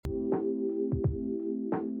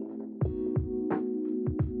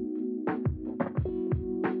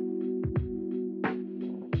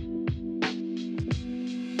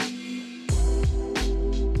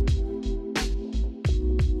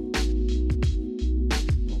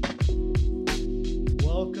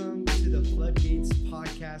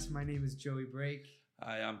podcast. My name is Joey Brake.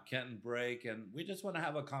 Hi, I'm Kenton Brake, and we just want to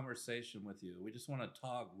have a conversation with you. We just want to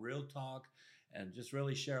talk, real talk, and just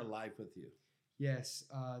really share life with you. Yes,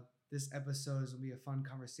 this episode is going to be a fun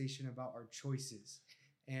conversation about our choices.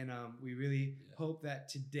 And we really hope that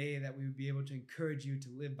today that we would be able to encourage you to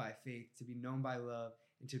live by faith, to be known by love,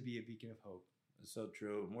 and to be a beacon of hope. It's so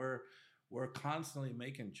true. And we're constantly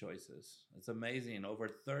making choices. It's amazing. Over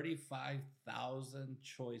 35,000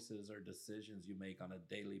 choices or decisions you make on a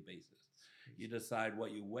daily basis. You decide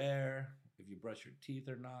what you wear, if you brush your teeth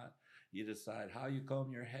or not. You decide how you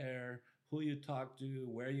comb your hair, who you talk to,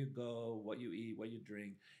 where you go, what you eat, what you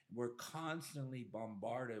drink. We're constantly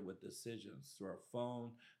bombarded with decisions through our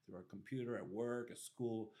phone, through our computer, at work, at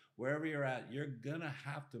school, wherever you're at. You're going to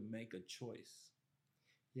have to make a choice.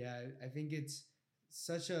 Yeah, I think it's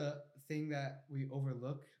such a thing that we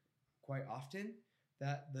overlook quite often,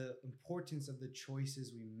 that the importance of the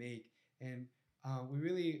choices we make. And we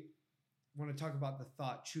really want to talk about the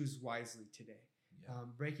thought, choose wisely today. Yeah.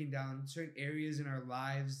 Breaking down certain areas in our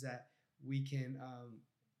lives that we can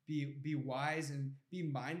be wise and be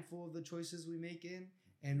mindful of the choices we make in,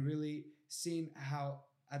 and really seeing how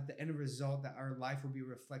at the end result that our life will be a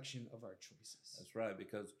reflection of our choices. That's right,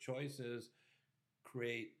 because choices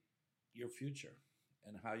create your future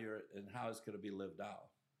and how it's going to be lived out.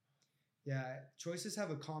 Yeah, choices have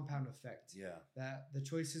a compound effect. Yeah. That the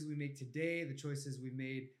choices we make today, the choices we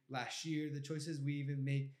made last year, the choices we even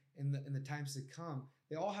make in the times to come,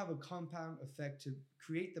 they all have a compound effect to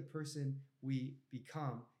create the person we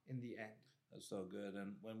become in the end. That's so good.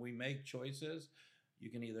 And when we make choices, you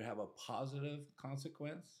can either have a positive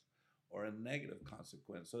consequence or a negative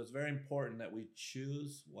consequence. So it's very important that we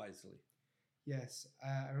choose wisely. Yes,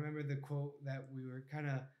 I remember the quote that we were kind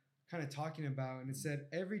of talking about, and it said,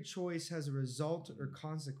 "Every choice has a result or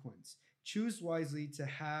consequence. Choose wisely to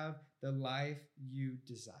have the life you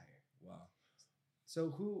desire." Wow.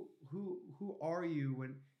 So who are you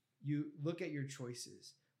when you look at your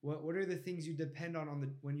choices? What are the things you depend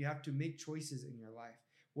on when you have to make choices in your life?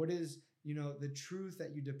 What is the truth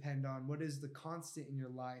that you depend on? What is the constant in your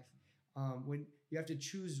life? When you have to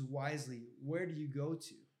choose wisely, where do you go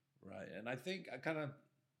to? Right. And I think I kind of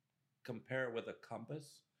compare it with a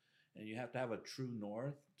compass, and you have to have a true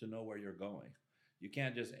north to know where you're going. You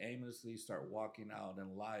can't just aimlessly start walking out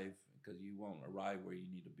in life because you won't arrive where you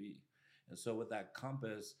need to be. And so with that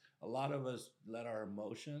compass, a lot of us let our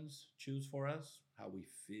emotions choose for us, how we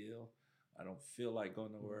feel. I don't feel like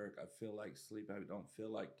going to work. I feel like sleeping. I don't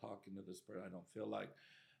feel like talking to this person. I don't feel like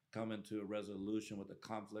coming to a resolution with the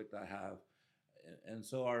conflict I have. And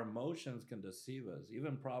so our emotions can deceive us.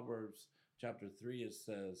 Even Proverbs chapter 3, it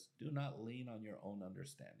says, "Do not lean on your own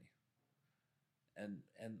understanding." And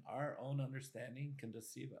our own understanding can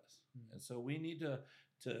deceive us. Mm-hmm. And so we need to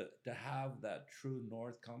have that true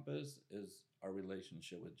north compass is our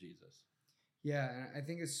relationship with Jesus. Yeah, and I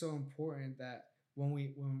think it's so important that when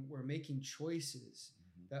we're making choices,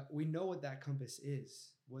 mm-hmm. that we know what that compass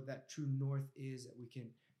is, what that true north is that we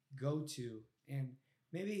can go to, and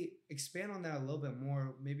maybe expand on that a little bit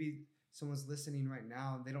more. Maybe someone's listening right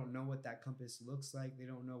now and they don't know what that compass looks like. They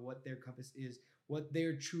don't know what their compass is, what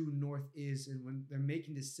their true north is. And when they're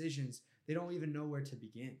making decisions, they don't even know where to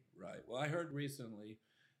begin. Right. Well, I heard recently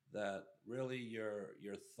that really your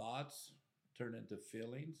thoughts turn into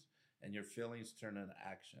feelings, and your feelings turn into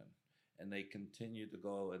action. And they continue to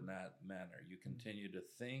go in that manner. You continue to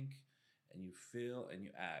think, and you feel, and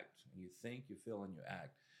you act. And you think, you feel, and you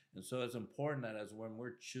act. And so it's important that as when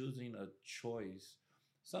we're choosing a choice,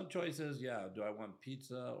 some choices, do I want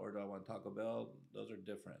pizza or do I want Taco Bell? Those are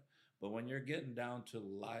different. But when you're getting down to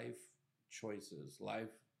life choices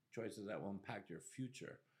that will impact your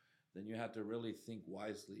future, then you have to really think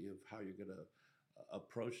wisely of how you're going to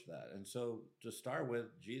approach that. And so to start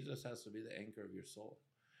with, Jesus has to be the anchor of your soul.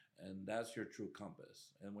 And that's your true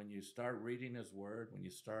compass. And when you start reading his word, when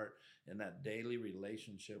you start in that daily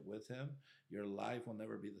relationship with him, your life will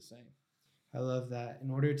never be the same. I love that.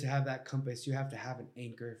 In order to have that compass, you have to have an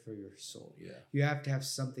anchor for your soul. Yeah. You have to have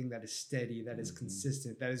something that is steady, that is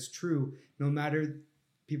consistent, that is true, no matter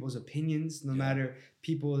people's opinions, no matter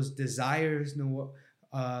people's desires,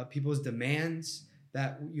 people's demands,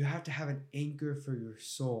 that you have to have an anchor for your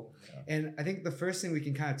soul. Yeah. And I think the first thing we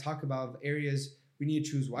can kind of talk about of areas we need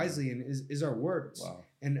to choose wisely in is our words. Wow.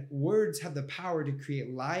 And words have the power to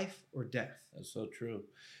create life or death. That's so true.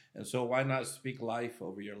 And so why not speak life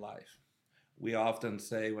over your life? We often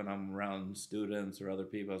say when I'm around students or other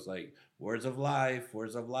people, it's like words of life,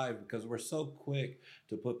 because we're so quick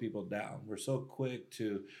to put people down. We're so quick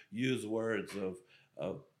to use words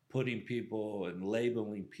of putting people and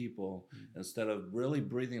labeling people instead of really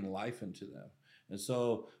breathing life into them. And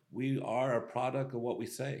so we are a product of what we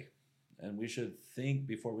say. And we should think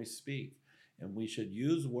before we speak. And we should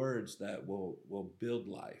use words that will build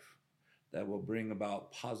life, that will bring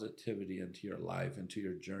about positivity into your life, into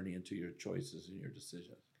your journey, into your choices and your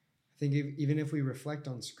decisions. I think even if we reflect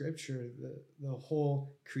on Scripture, the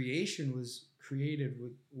whole creation was created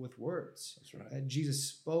with words. That's right. That Jesus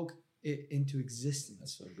spoke it into existence.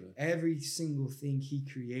 That's so good. Every single thing he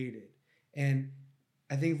created. And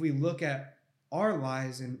I think if we look at our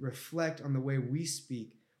lives and reflect on the way we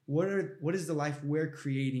speak, what is the life we're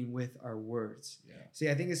creating with our words? Yeah. See,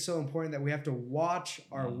 I think it's so important that we have to watch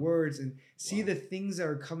our words and see the things that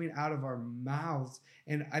are coming out of our mouths.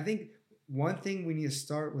 And I think one thing we need to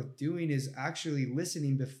start with doing is actually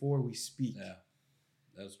listening before we speak. Yeah,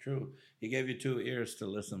 that's true. He gave you 2 ears to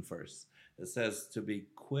listen first. It says to be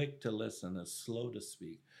quick to listen and slow to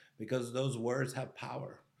speak, because those words have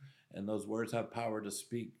power, and those words have power to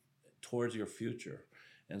speak towards your future.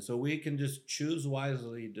 And so we can just choose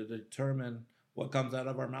wisely to determine what comes out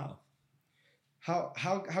of our mouth.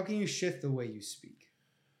 How can you shift the way you speak?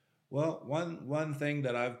 Well, one thing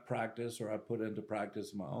that I've practiced, or I put into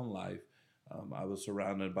practice in my own life, I was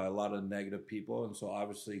surrounded by a lot of negative people. And so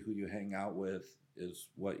obviously who you hang out with is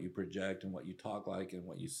what you project and what you talk like and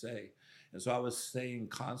what you say. And so I was saying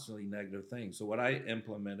constantly negative things. So what I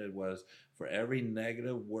implemented was, for every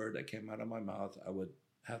negative word that came out of my mouth, I would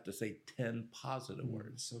have to say 10 positive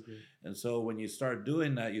words. So good. And so when you start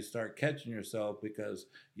doing that, you start catching yourself, because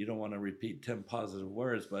you don't want to repeat 10 positive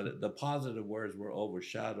words, but the positive words will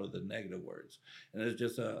overshadow the negative words. And it's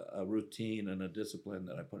just a routine and a discipline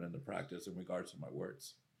that I put into practice in regards to my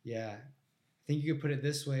words. Yeah. I think you could put it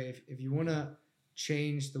this way. If you want to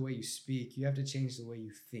change the way you speak, you have to change the way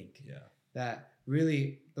you think. Yeah. That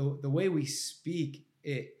really, the way we speak,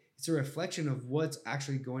 it's a reflection of what's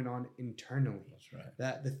actually going on internally. That's right.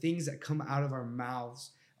 That the things that come out of our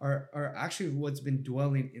mouths are actually what's been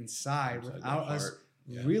dwelling inside without us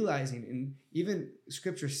realizing. And even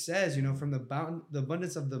Scripture says, from the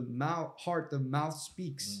abundance of the heart, the mouth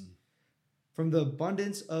speaks. From the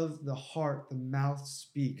abundance of the heart, the mouth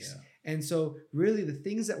speaks. Yeah. And so really the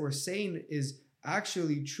things that we're saying is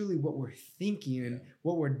actually truly what we're thinking and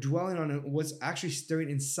what we're dwelling on and what's actually stirring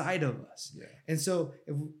inside of us. Yeah. And so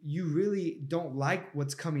if you really don't like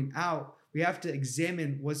what's coming out, we have to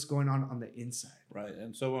examine what's going on the inside. Right.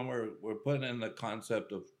 And so when we're putting in the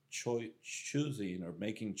concept of choosing or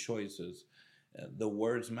making choices, the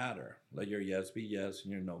words matter. Let your yes be yes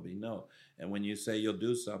and your no be no. And when you say you'll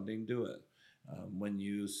do something, do it. When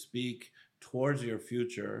you speak towards your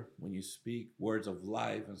future, when you speak words of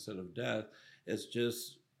life instead of death, it's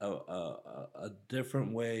just a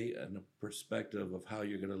different way and a perspective of how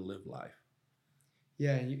you're going to live life.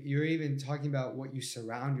 Yeah, you're even talking about what you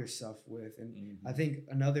surround yourself with. And I think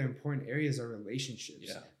another important area is our relationships.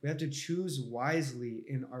 Yeah. We have to choose wisely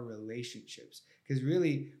in our relationships, because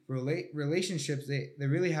really relationships, they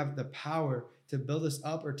really have the power to build us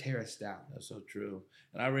up or tear us down. That's so true.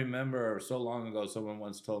 And I remember so long ago, someone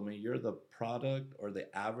once told me, you're the product or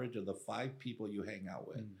the average of the 5 people you hang out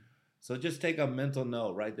with. So just take a mental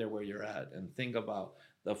note right there where you're at and think about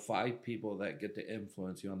the 5 people that get to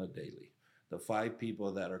influence you on a daily. The 5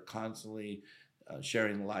 people that are constantly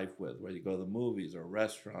sharing life with, whether you go to the movies or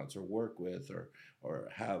restaurants or work with or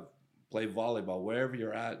play volleyball, wherever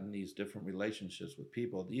you're at in these different relationships with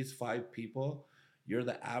people. These 5 people, you're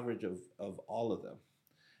the average of all of them.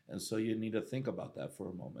 And so you need to think about that for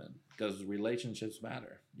a moment, because relationships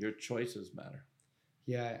matter. Your choices matter.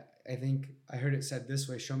 Yeah, I think I heard it said this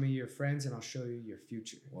way: show me your friends and I'll show you your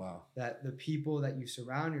future. Wow. That the people that you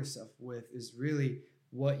surround yourself with is really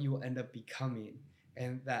what you will end up becoming.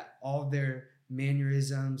 And that all their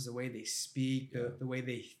mannerisms, the way they speak, the way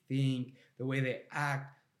they think, the way they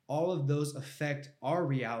act, all of those affect our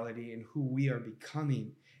reality and who we are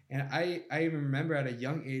becoming. And I even remember at a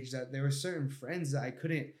young age that there were certain friends that I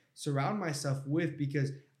couldn't surround myself with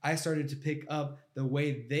because I started to pick up the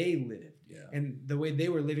way they lived. Yeah. And the way they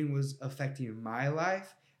were living was affecting my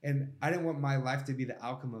life. And I didn't want my life to be the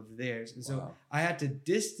outcome of theirs. And so I had to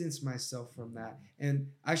distance myself from that and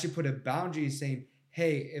actually put a boundary saying,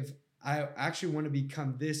 hey, if I actually want to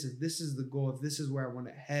become this, if this is the goal, if this is where I want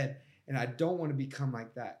to head, and I don't want to become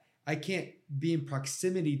like that, I can't be in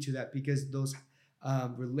proximity to that, because those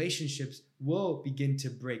relationships will begin to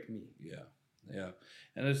break me. Yeah.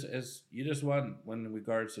 And it's you just want, when in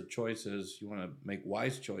regards to choices, you want to make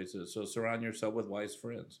wise choices. So surround yourself with wise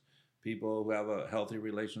friends, people who have a healthy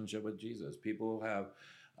relationship with Jesus, people who have,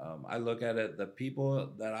 I look at it, the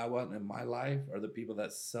people that I want in my life are the people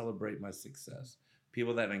that celebrate my success,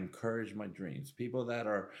 people that encourage my dreams, people that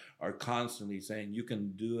are constantly saying, you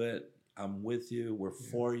can do it, I'm with you. We're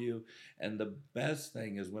Yeah. for you. And the best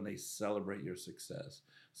thing is when they celebrate your success.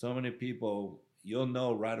 So many people, you'll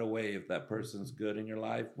know right away if that person's good in your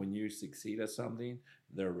life when you succeed at something,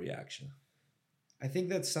 their reaction. I think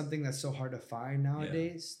that's something that's so hard to find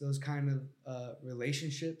nowadays. Those kind of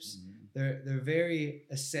relationships, they're very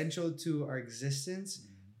essential to our existence,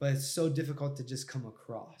 but it's so difficult to just come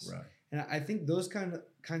across. Right. And I think those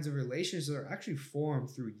kinds of relationships are actually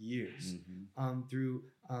formed through years, through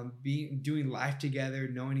doing life together,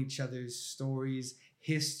 knowing each other's stories,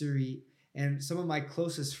 history, and some of my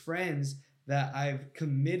closest friends that I've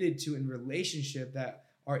committed to in relationship that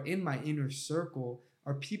are in my inner circle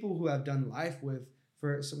are people who I've done life with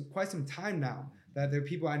for quite some time now. That they're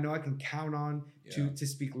people I know I can count on to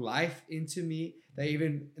speak life into me. That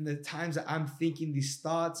even in the times that I'm thinking these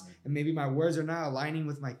thoughts and maybe my words are not aligning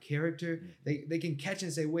with my character, they can catch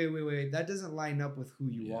and say, wait, that doesn't line up with who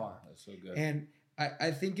you are. That's so good. And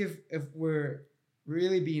I think if we're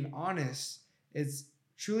really being honest, it's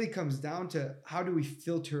truly comes down to how do we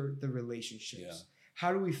filter the relationships? Yeah.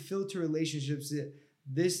 How do we filter relationships that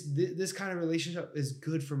this kind of relationship is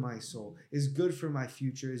good for my soul, is good for my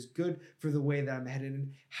future, is good for the way that I'm headed?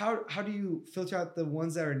 And how do you filter out the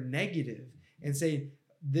ones that are negative and say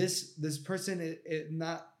this person is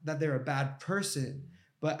not that they're a bad person,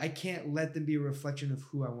 but I can't let them be a reflection of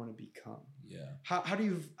who I want to become? Yeah. How do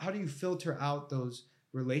you filter out those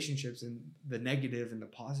relationships and the negative and the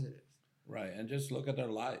positive? Right. And just look at their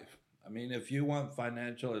life. I mean, if you want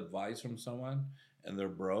financial advice from someone and they're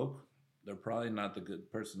broke, they're probably not the good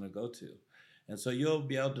person to go to. And so you'll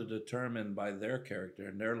be able to determine by their character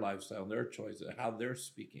and their lifestyle, their choices, how they're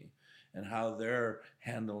speaking and how they're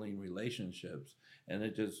handling relationships. And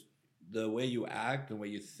it just, the way you act and the way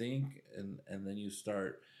you think, and then you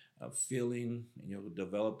start feeling, and you'll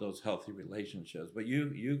develop those healthy relationships. But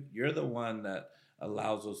you're the one that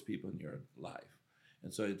allows those people in your life.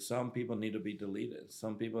 And so some people need to be deleted.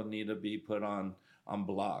 Some people need to be put on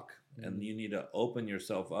block. And you need to open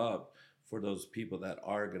yourself up for those people that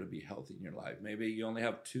are going to be healthy in your life. Maybe you only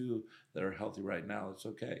have 2 that are healthy right now. It's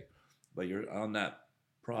okay. But you're on that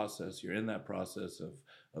process. You're in that process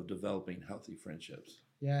of developing healthy friendships.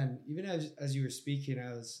 Yeah, and even as you were speaking,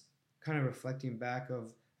 I was kind of reflecting back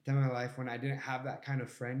of a time in my life when I didn't have that kind of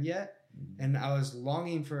friend yet. And I was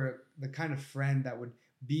longing for the kind of friend that would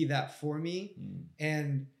be that for me.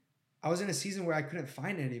 And I was in a season where I couldn't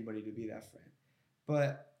find anybody to be that friend.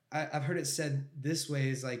 But I've heard it said this way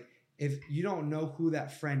is like, if you don't know who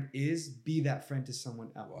that friend is, be that friend to someone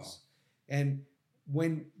else. Wow. And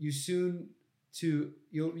when you'll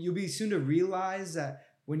be soon to realize that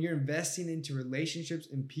when you're investing into relationships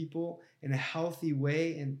and people in a healthy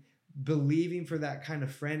way and believing for that kind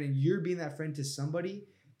of friend, and you're being that friend to somebody,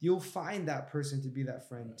 you'll find that person to be that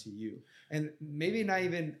friend to you. And maybe not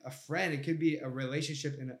even a friend, it could be a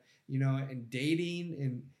relationship in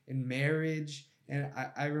dating, in marriage. And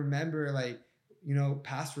I remember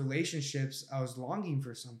past relationships, I was longing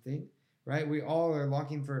for something, right? We all are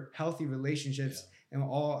longing for healthy relationships, and we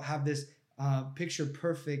all have this picture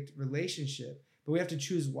perfect relationship, but we have to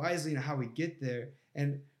choose wisely in how we get there.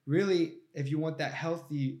 And really, if you want that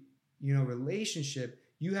healthy, relationship,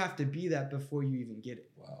 you have to be that before you even get it.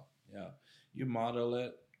 Wow. Yeah. You model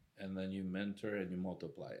it, and then you mentor and you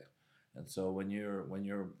multiply it. And so when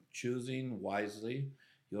you're choosing wisely,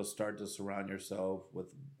 you'll start to surround yourself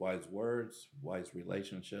with wise words, wise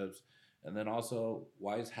relationships, and then also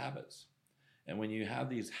wise habits. And when you have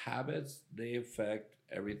these habits, they affect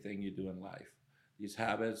everything you do in life. These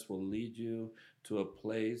habits will lead you to a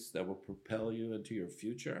place that will propel you into your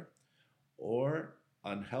future, or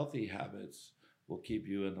unhealthy habits will keep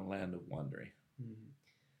you in the land of wandering.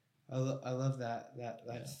 I love that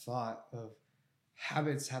thought of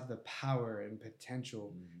habits have the power and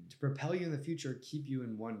potential to propel you in the future, keep you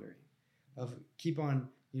in wondering, of keep on,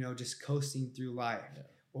 just coasting through life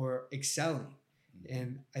or excelling.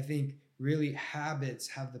 And I think really habits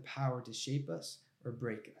have the power to shape us or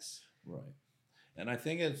break us. Right. And I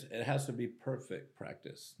think it has to be perfect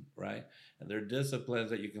practice, right? And there are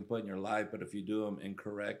disciplines that you can put in your life, but if you do them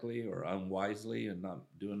incorrectly or unwisely and not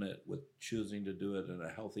doing it with choosing to do it in a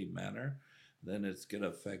healthy manner, then it's going to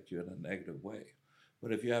affect you in a negative way.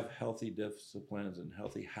 But if you have healthy disciplines and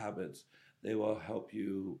healthy habits, they will help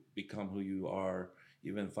you become who you are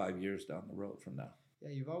even 5 years down the road from now. Yeah,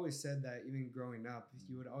 you've always said that even growing up,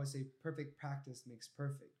 you would always say perfect practice makes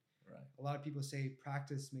perfect. Right. A lot of people say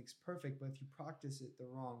practice makes perfect, but if you practice it the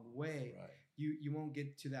wrong way, you won't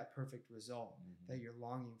get to that perfect result that you're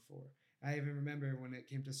longing for. I even remember when it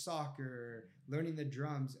came to soccer, learning the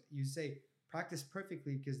drums, you say practice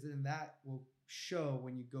perfectly because then that will show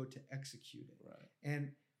when you go to execute it. Right.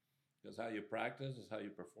 And Because how you practice is how you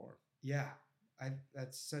perform. Yeah,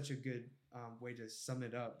 that's such a good way to sum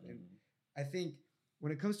it up. And I think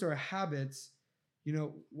when it comes to our habits,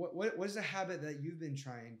 what is a habit that you've been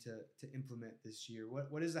trying to implement this year?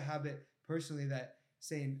 What is a habit personally that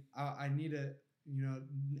saying I need to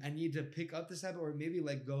I need to pick up this habit or maybe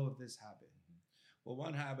let go of this habit? Well,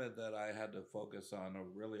 one habit that I had to focus on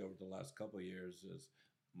really over the last couple of years is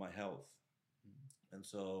my health. And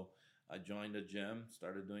so I joined a gym,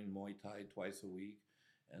 started doing Muay Thai twice a week.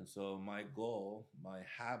 And so my goal, my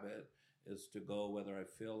habit is to go whether I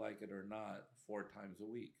feel like it or not 4 times a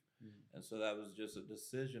week. And so that was just a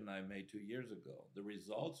decision I made 2 years ago. The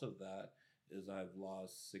results of that is I've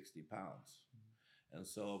lost 60 pounds. And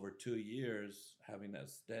so over 2 years, having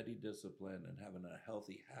that steady discipline and having a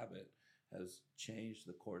healthy habit has changed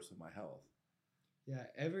the course of my health. Yeah,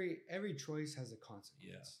 every choice has a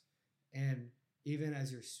consequence. Yeah. And even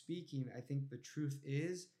as you're speaking, I think the truth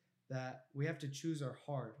is that we have to choose our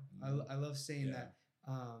heart. I love saying that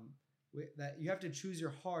that you have to choose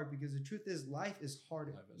your heart, because the truth is life is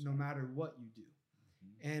hard no matter what you do.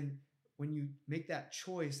 And when you make that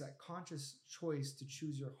choice, that conscious choice to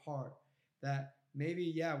choose your heart, that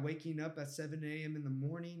maybe, waking up at 7 a.m. in the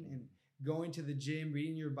morning and going to the gym,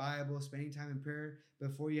 reading your Bible, spending time in prayer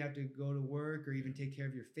before you have to go to work or even take care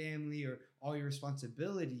of your family or all your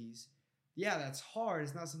responsibilities. Yeah, that's hard.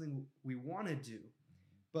 It's not something we want to do,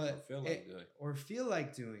 but feel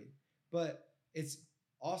like doing. But it's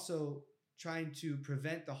also trying to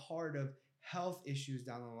prevent the heart of health issues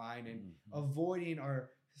down the line and avoiding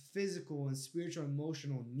our physical and spiritual,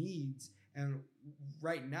 emotional needs. And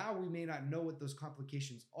right now, we may not know what those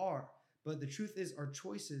complications are, but the truth is our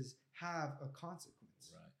choices have a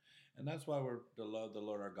consequence. Right. And that's why we're to love the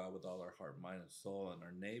Lord our God with all our heart, mind, and soul, and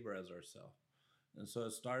our neighbor as ourselves. And so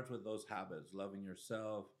it starts with those habits, loving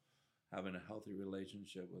yourself, having a healthy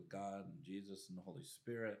relationship with God and Jesus and the Holy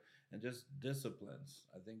Spirit, and just disciplines.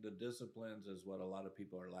 I think the disciplines is what a lot of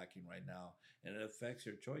people are lacking right now, and it affects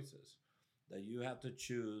your choices. That you have to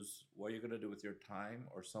choose what you're going to do with your time,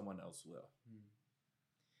 or someone else will.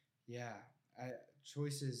 Yeah,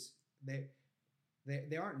 choices,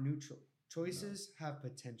 they aren't neutral. Choices have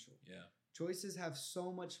potential. Yeah. Choices have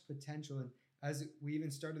so much potential. And as we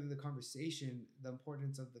even started the conversation, the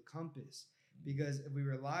importance of the compass. Because if we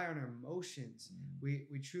rely on our emotions, we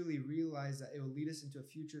truly realize that it will lead us into a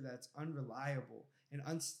future that's unreliable and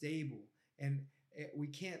unstable. And we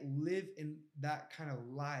can't live in that kind of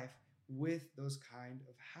life with those kind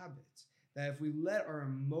of habits. That if we let our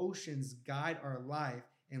emotions guide our life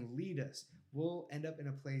and lead us, we'll end up in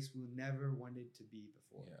a place we never wanted to be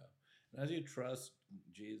before. Yeah. And as you trust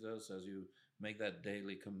Jesus, as you make that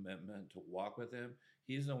daily commitment to walk with him,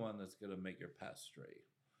 he's the one that's going to make your path straight.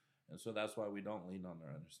 And so that's why we don't lean on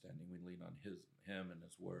our understanding. We lean on him and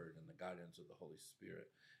his word and the guidance of the Holy Spirit.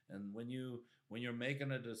 And when you're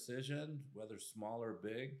making a decision, whether small or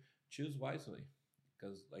big, choose wisely.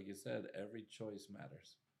 Because like you said, every choice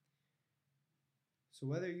matters. So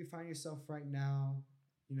whether you find yourself right now,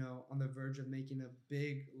 on the verge of making a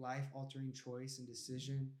big life-altering choice and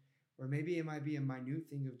decision, or maybe it might be a minute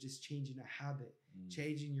thing of just changing a habit,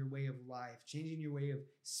 changing your way of life, changing your way of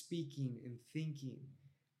speaking and thinking,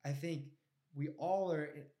 I think we all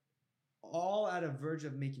are at a verge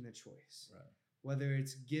of making a choice. Right. Whether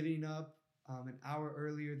it's giving up an hour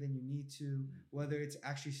earlier than you need to, whether it's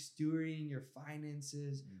actually stewarding your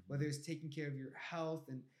finances, whether it's taking care of your health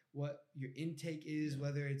and what your intake is,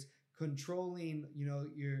 whether it's controlling,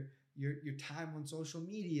 your time on social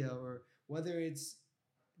media, or whether it's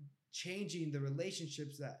changing the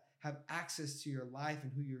relationships that have access to your life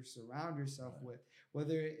and who you surround yourself with,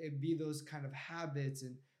 whether it be those kind of habits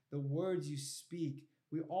and the words you speak.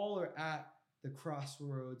 We all are at the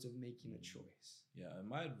crossroads of making a choice. Yeah, and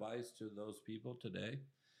my advice to those people today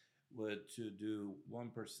would to do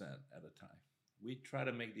 1% at a time. We try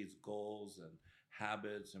to make these goals and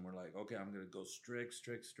habits, and we're like, okay, I'm going to go strict,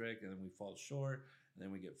 and then we fall short, and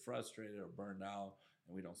then we get frustrated or burned out,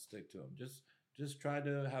 and we don't stick to them. Just try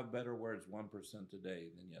to have better words 1% today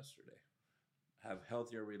than yesterday. Have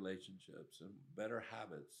healthier relationships and better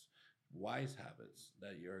habits, wise habits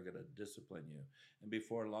that you're going to discipline you. And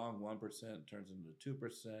before long, 1% turns into 2%,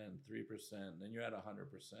 3%, then you're at 100%.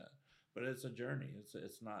 But it's a journey. It's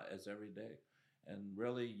every day. And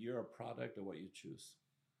really, you're a product of what you choose.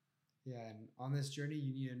 Yeah, and on this journey,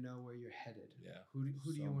 you need to know where you're headed. Yeah. Who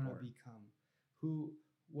do you want to become?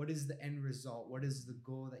 What is the end result? What is the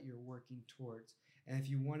goal that you're working towards? And if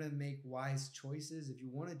you want to make wise choices, if you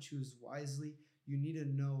want to choose wisely, you need to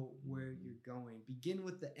know where you're going. Begin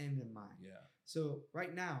with the end in mind. Yeah. So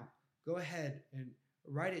right now, go ahead and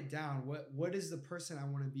write it down. What is the person I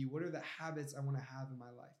want to be? What are the habits I want to have in my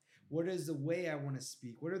life? What is the way I want to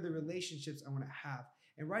speak? What are the relationships I want to have?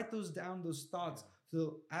 And write those down, those thoughts,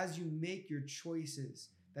 so as you make your choices,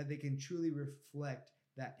 that they can truly reflect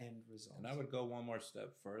that end result. And I would go one more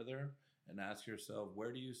step further and ask yourself,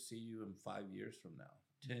 where do you see you in 5 years from now,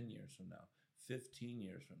 10 years from now, 15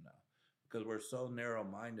 years from now? Because we're so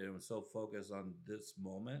narrow-minded and so focused on this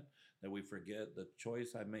moment that we forget the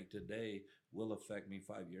choice I make today will affect me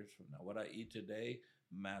 5 years from now. What I eat today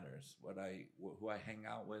matters. Who I hang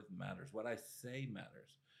out with matters. What I say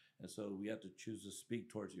matters. And so we have to choose to speak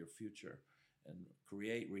towards your future and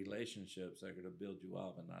create relationships that are going to build you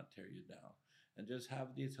up and not tear you down. And just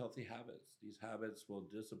have these healthy habits. These habits will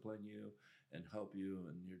discipline you and help you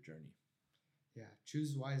in your journey. Yeah,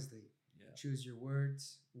 choose wisely. Yeah. Choose your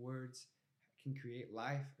words. Words can create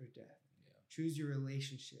life or death. Yeah. Choose your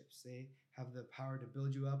relationships. They have the power to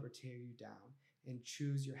build you up or tear you down. And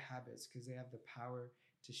choose your habits, because they have the power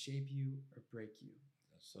to shape you or break you.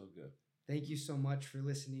 That's so good. Thank you so much for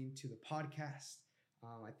listening to the podcast.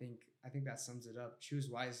 I think that sums it up. Choose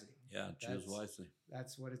wisely. Yeah, choose wisely.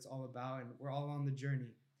 That's what it's all about, and we're all on the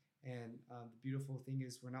journey. And the beautiful thing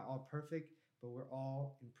is, we're not all perfect, but we're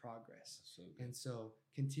all in progress. So good. And so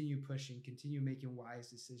continue pushing, continue making wise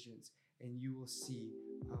decisions, and you will see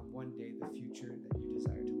one day the future that you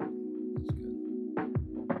desire to live in. That's good.